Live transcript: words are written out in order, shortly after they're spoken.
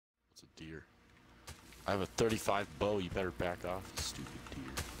deer. I have a 35 bow. You better back off, stupid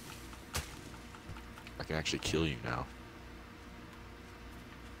deer. I can actually kill you now.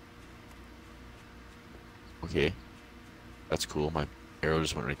 Okay. That's cool. My arrow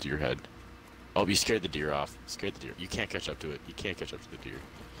just went right through your head. Oh, you scared the deer off. Scared the deer. You can't catch up to it. You can't catch up to the deer.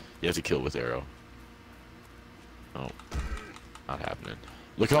 You have to kill with arrow. Oh. Not happening.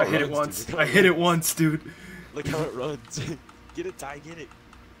 Look how I it hit runs, it once. dude. I hit it once, dude. Look how it runs. Get it, Ty. Get it.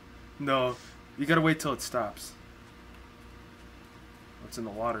 No. You gotta wait till it stops. It's in the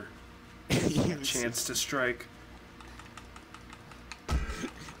water. A chance to strike.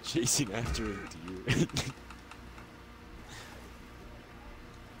 Chasing after a deer.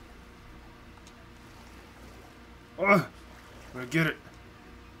 Oh, I'm gonna get it.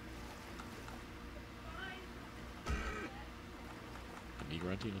 Me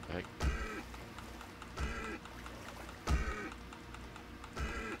grunting in the back.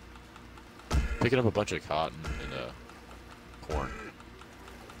 Picking up a bunch of cotton and corn.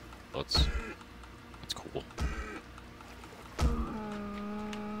 That's cool. Is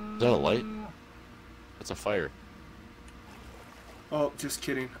that a light? That's a fire. Oh, just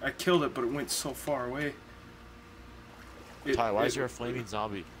kidding. I killed it, but it went so far away. Ty, why is there a flaming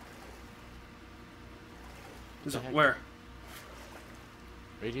zombie? Where?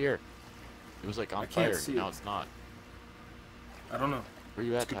 Right here. It was like on fire. Now it's not. I don't know. Where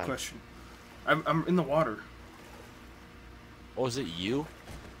you at, Good Ty? question. I'm in the water. Oh, is it you?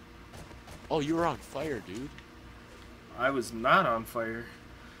 Oh, you were on fire, dude. I was not on fire.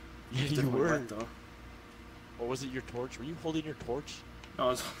 Yeah, you Definitely were. wet, though. Or was it your torch? Were you holding your torch? No, I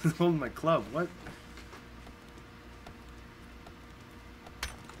was holding my club. What?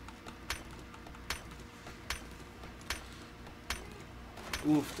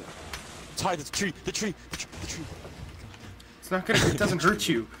 Oof. Ty, the tree. It's not gonna. It doesn't hurt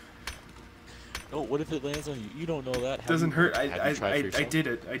you. Oh, what if it lands on you? You don't know that. It doesn't hurt. I did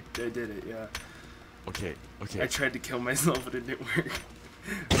it. I did it. Yeah. Okay. I tried to kill myself, but it didn't work.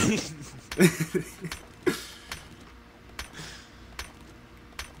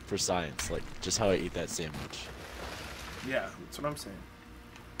 For science, like just how I ate that sandwich. Yeah, that's what I'm saying.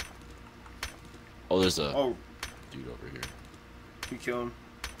 Oh, there's a Oh, dude over here. you kill him.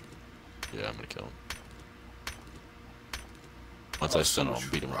 Yeah, I'm gonna kill him. Once I stun him, I'll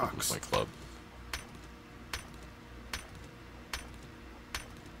beat him up with my club.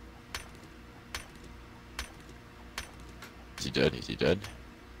 Is he dead? Is he dead?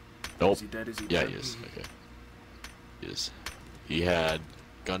 Nope. Is he dead? Is he Yeah, dead? he is. Okay. He is. He had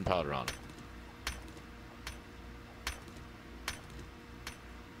gunpowder on him.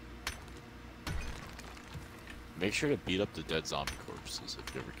 Make sure to beat up the dead zombie corpses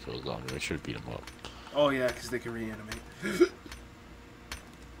if you ever kill a zombie. Make sure to beat them up. Oh yeah, because they can reanimate.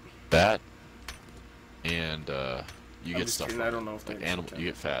 That and you I'm get just stuff. kidding, I don't know if like they animal. You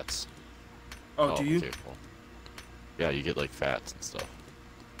get fats. Oh, do you? Okay, cool. Yeah, you get like fats and stuff.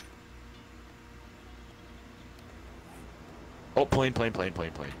 Oh, plane.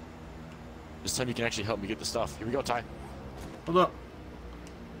 This time you can actually help me get the stuff. Here we go, Ty. Hold up.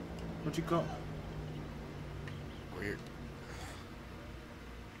 Where'd you go? Weird.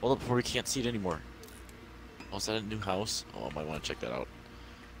 Hold up before we can't see it anymore. Oh, is that a new house? Oh, I might want to check that out.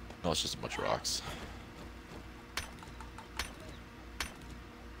 No, it's just a bunch of rocks.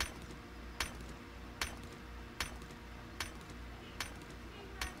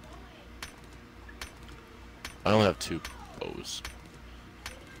 I only have 2 bows.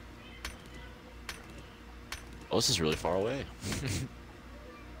 Oh, this is really far away.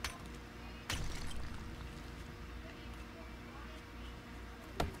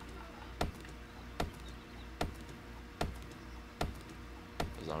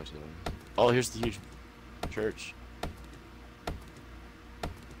 Oh, here's the huge church.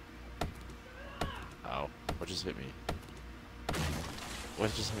 Ow. What just hit me?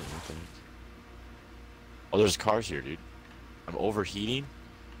 What just hit me? What the heck? Oh, there's cars here, dude. I'm overheating?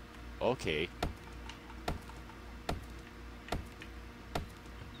 Okay.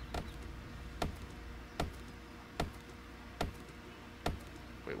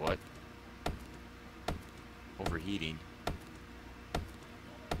 Wait, what? Overheating?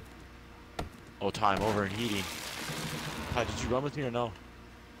 Oh, time overheating. Ty, did you run with me or no?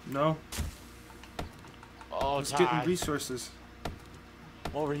 No. Oh, Let's Ty. get resources.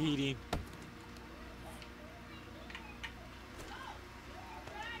 I'm overheating.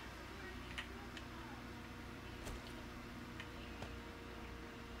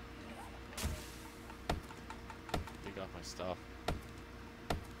 Take off my stuff.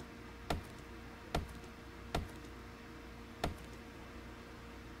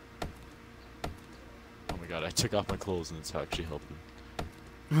 god, I took off my clothes and it's actually helping.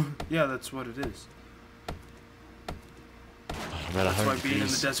 Yeah, that's what it is. I'm at That's 100 why degrees. being in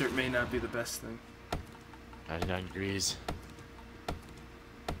the desert may not be the best thing. 99 degrees.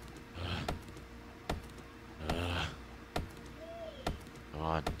 Come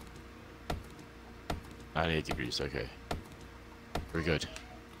on. 98 degrees, okay. We're good.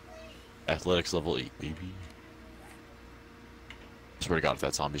 Athletics level 8, baby. Swear to god if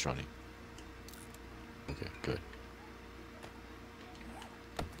that zombie's running. Okay, good.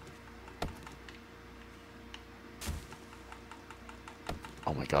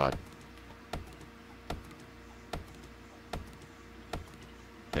 Oh my god.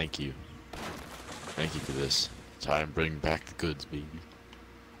 Thank you. Thank you for this. Time bring back the goods, baby.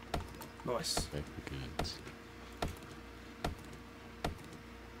 Nice. Back the goods.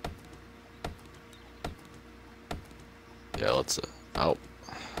 Yeah, let's ow.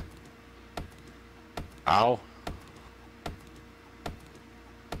 Ow.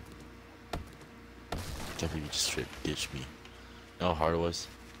 Can't believe you just straight ditched me. You know how hard it was?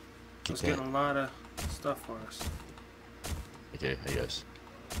 I was getting a lot of stuff for us. Okay, I guess.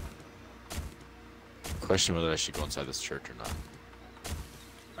 Question whether I should go inside this church or not.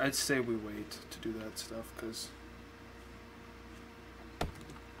 I'd say we wait to do that stuff, because...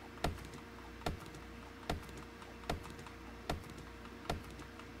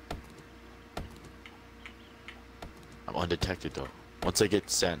 I'm undetected though. Once I get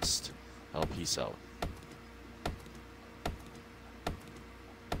sensed, I'll peace out.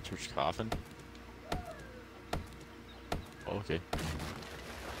 Church coffin? Oh, okay.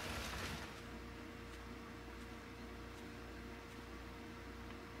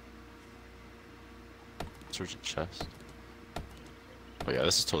 Search a chest. Oh yeah,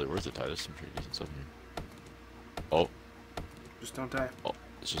 this is totally worth it, Ty. There's some pretty decent stuff here. Oh. Just don't die. Oh,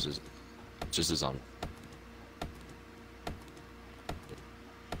 it's just a zombie.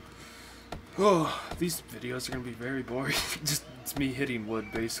 Oh, these videos are gonna be very boring. Just it's me hitting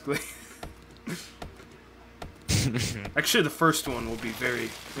wood, basically. Actually, the first one will be very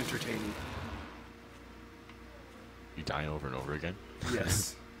entertaining. You dying over and over again?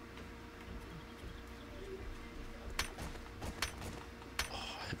 Yes. Oh,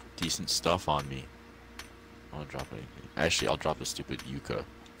 I have decent stuff on me. I won't drop anything. Actually, I'll drop the stupid yucca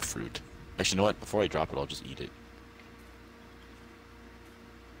fruit. Actually, you know what? Before I drop it, I'll just eat it.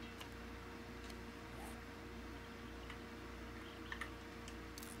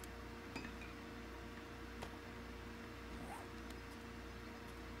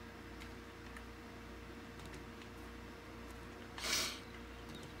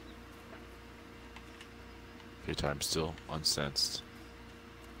 Okay, time still unsensed.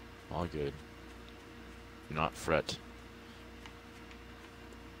 All good. Do not fret.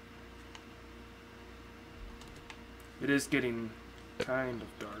 It is getting kind of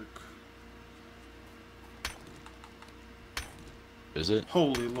dark. Is it?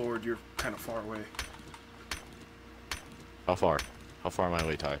 Holy Lord, you're kind of far away. How far? How far am I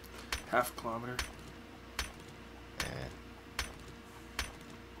away, Ty? Half a kilometer. Eh.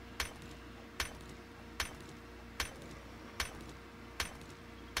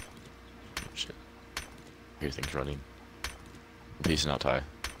 Shit. Everything's running. Peace out, Ty.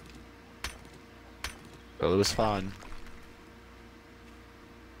 Well, it was fun.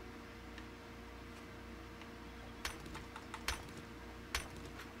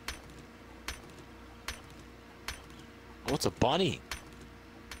 Oh, it's a bunny.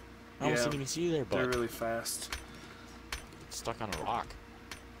 I almost didn't even see you there, They're bud. really fast. It's stuck on a rock.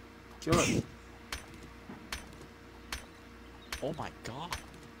 Kill it. Oh my god.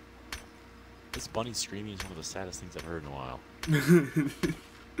 This bunny screaming is one of the saddest things I've heard in a while.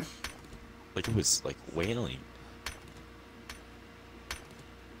 Like, it was, like, wailing.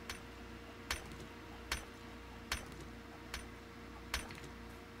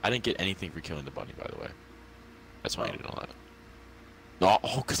 I didn't get anything for killing the bunny, by the way. That's why I didn't know that. No,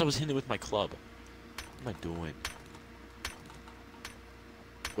 oh, because I was hitting it with my club. What am I doing?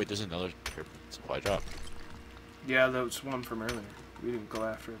 Wait, there's another supply drop. Yeah, that was one from earlier. We didn't go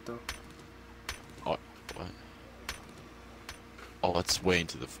after it, though. Oh, what? Oh, that's way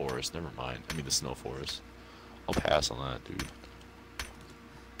into the forest. Never mind. I mean, the snow forest. I'll pass on that, dude.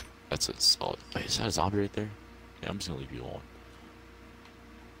 That's a solid. Wait, is that a zombie right there? Yeah, I'm just gonna leave you alone.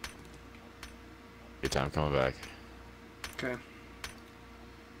 Good time coming back. Okay.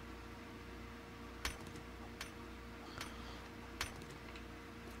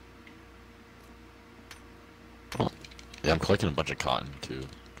 Well, yeah, I'm collecting a bunch of cotton too.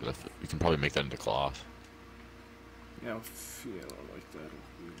 We can probably make that into cloth. Yeah, I feel like that'll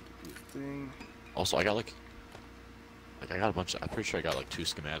need to be a thing. Also, I got like Like I got a bunch. I'm pretty sure I got like 2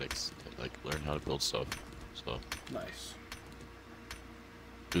 schematics to like learn how to build stuff. So, Nice.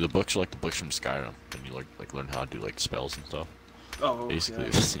 dude, the books are like the books from Skyrim, and you like learn how to do like spells and stuff. Oh, Basically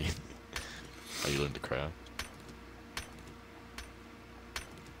yeah. the same. How you learn to craft.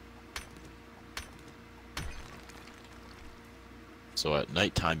 So at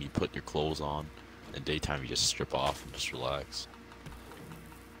nighttime you put your clothes on, and daytime you just strip off and just relax.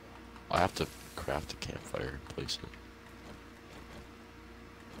 I have to craft a campfire and place it.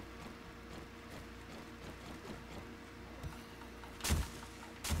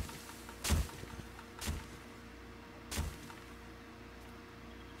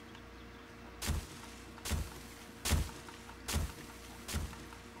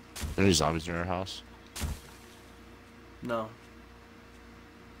 Are there any zombies in our house? No.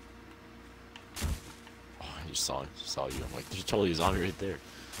 Oh, I just saw you. I'm like, there's totally a zombie right there.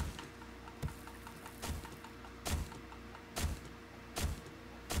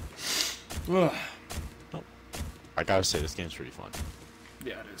 Ugh. Oh, I gotta say this game's pretty fun.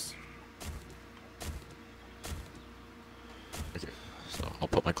 Yeah, it is. Okay, so I'll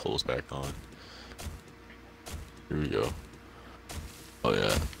put my clothes back on. Here we go. Oh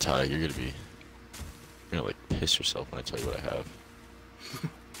yeah, Ty, you're gonna like piss yourself when I tell you what I have.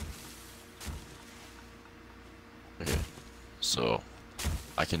 Okay, so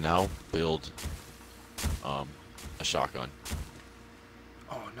I can now build a shotgun,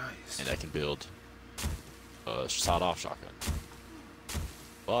 Oh, nice. and I can build a sawed-off shotgun.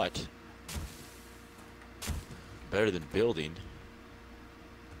 But better than building,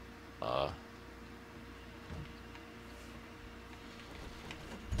 I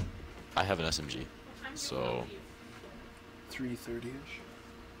have an SMG, so 330-ish?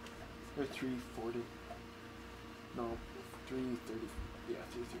 Or 340? No, 330. Yeah,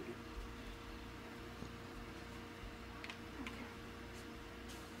 330.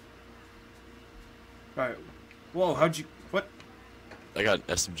 Alright. Whoa, how'd you... What? I got an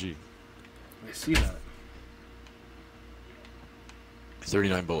SMG. I see that.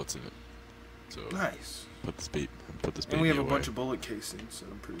 39 bullets in it. So Nice. put this baby And we have a away. bunch of bullet casings, so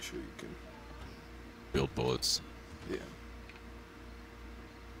I'm pretty sure you can... Build bullets. Yeah.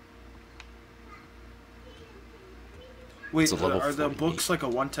 Wait, It's a level are the 48. books like a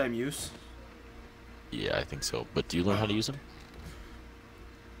one-time use? Yeah, I think so. But do you learn how to use them?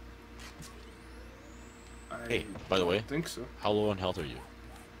 Hey, by the way, I think so. how low on health are you?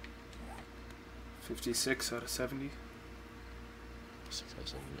 56 out of 70. 6 out of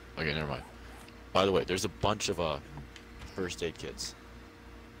 7. Okay, never mind. By the way, there's a bunch of first aid kits.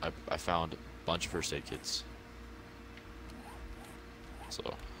 I found a bunch of first aid kits. So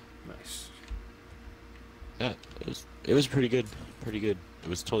Nice. yeah, it was pretty good. Pretty good. It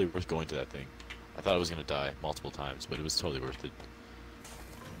was totally worth going to that thing. I thought I was gonna die multiple times, but it was totally worth it.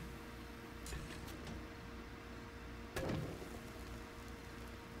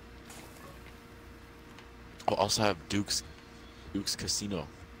 I'll also have Duke's Casino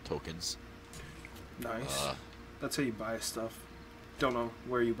tokens. Nice. That's how you buy stuff. Don't know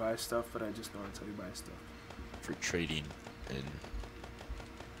where you buy stuff, but I just know that's how you buy stuff. For trading in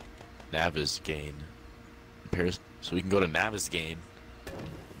Navezgane. So we can go to Navezgane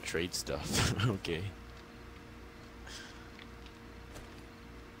and trade stuff. Okay.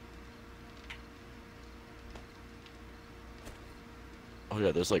 Oh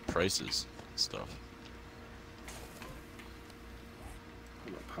yeah, there's like prices and stuff.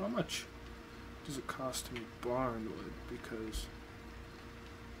 Hold up. How much does it cost to make barnwood? Because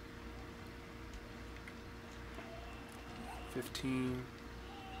 15.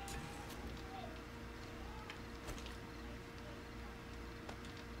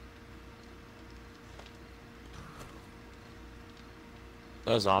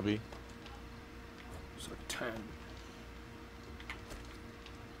 A zombie. It's like 10.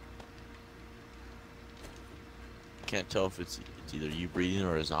 Can't tell if it's either you breathing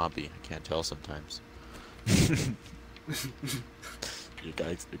or a zombie. I can't tell sometimes. Your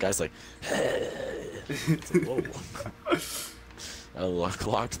guy's like, it's like, whoa. A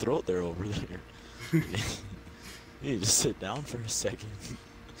locked throat there over there. You just sit down for a second.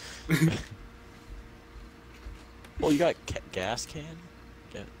 Oh, you got gas can?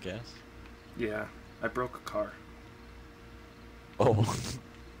 Gas? Yeah, I broke a car. Oh.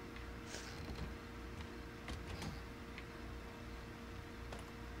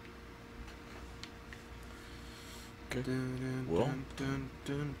 Okay. Well,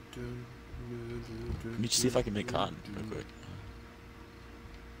 let me see if I can make cotton real quick.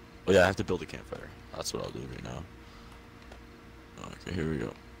 Oh yeah, I have to build a campfire. That's what I'll do right now. Okay, here we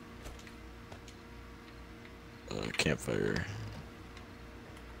go. Campfire.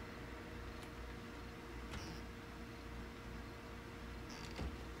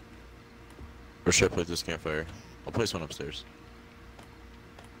 Or should I place this campfire? I'll place one upstairs.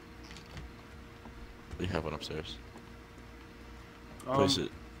 We have one upstairs. Place it.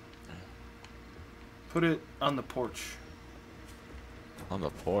 Put it on the porch. On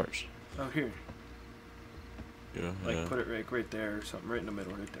the porch? Oh, here. Yeah, like, yeah. put it right there or something, right in the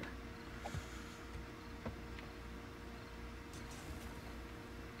middle, right there.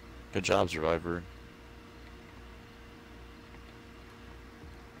 Good job, Survivor.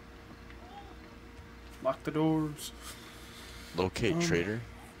 Lock the doors. Locate trader.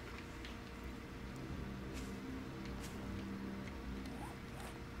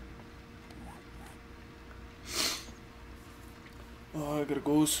 Oh, I gotta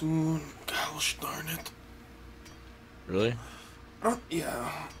go soon. Gosh darn it. Really?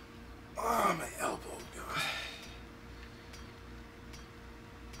 Yeah. Oh, my elbow.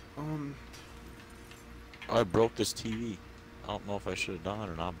 I broke this TV. I don't know if I should have done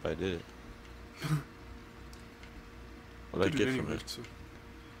it or not, but I did it. What did I get from it? So.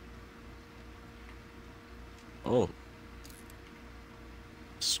 Oh.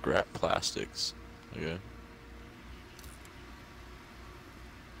 Scrap plastics. Okay.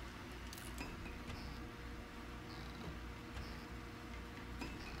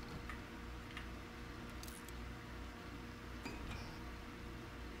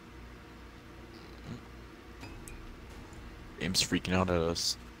 Game's freaking out at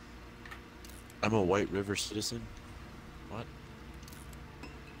us. I'm a White River citizen? What?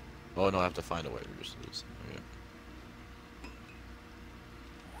 Oh no, I have to find a White River citizen. Okay.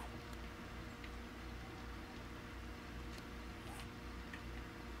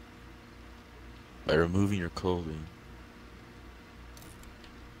 By removing your clothing.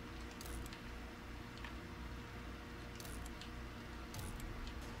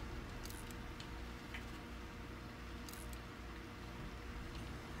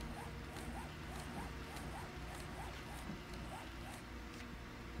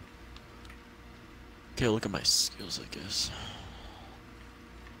 Okay, look at my skills, I guess.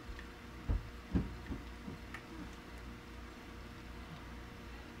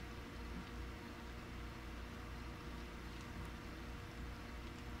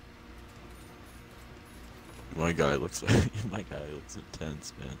 My guy looks like my guy looks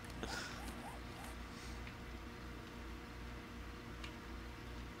intense, man.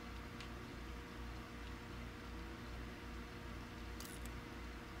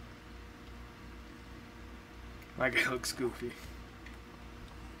 My guy looks goofy.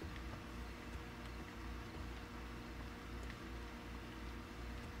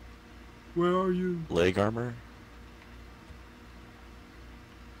 Where are you? Leg armor?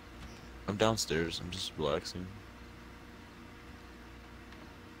 I'm downstairs. I'm just relaxing.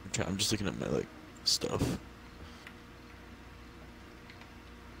 Okay, I'm just looking at my like stuff.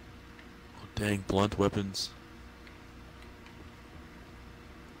 Oh, dang, blunt weapons.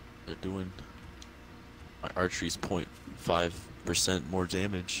 They're doing. My archery's 0.5% more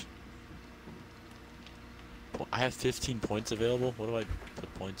damage. I have 15 points available. What do I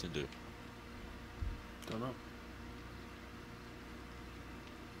put points into? Don't know.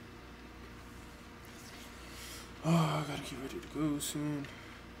 Oh, I gotta get ready to go soon.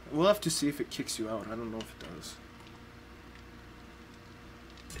 We'll have to see if it kicks you out. I don't know if it does.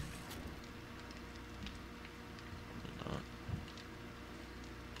 Not.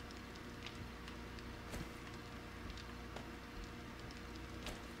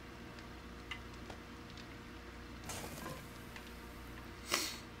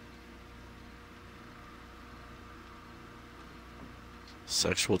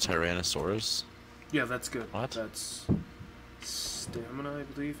 Sexual Tyrannosaurus? Yeah, that's good. What? That's stamina, I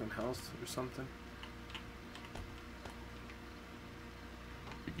believe, and health or something.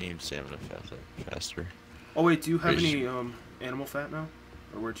 Regain stamina faster. Oh wait, do you have any animal fat now?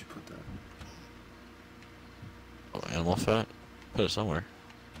 Or where'd you put that? Oh, animal fat? Put it somewhere.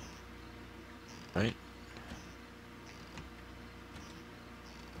 Right?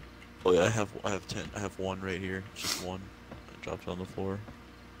 Oh yeah, I have 10. I have one right here. Just one. I dropped it on the floor.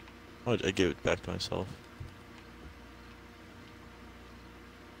 Oh, I gave it back to myself.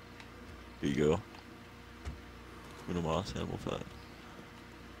 Here you go. Una moss, animal fat.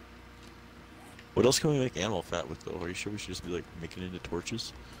 What else can we make animal fat with though? Are you sure we should just be like making it into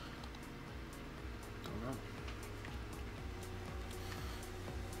torches? Don't know.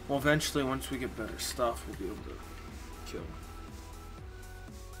 Well, eventually, once we get better stuff, we'll be able to kill.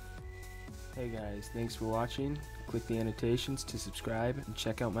 Hey guys, thanks for watching. Click the annotations to subscribe and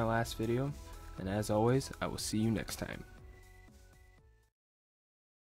check out my last video. And as always, I will see you next time.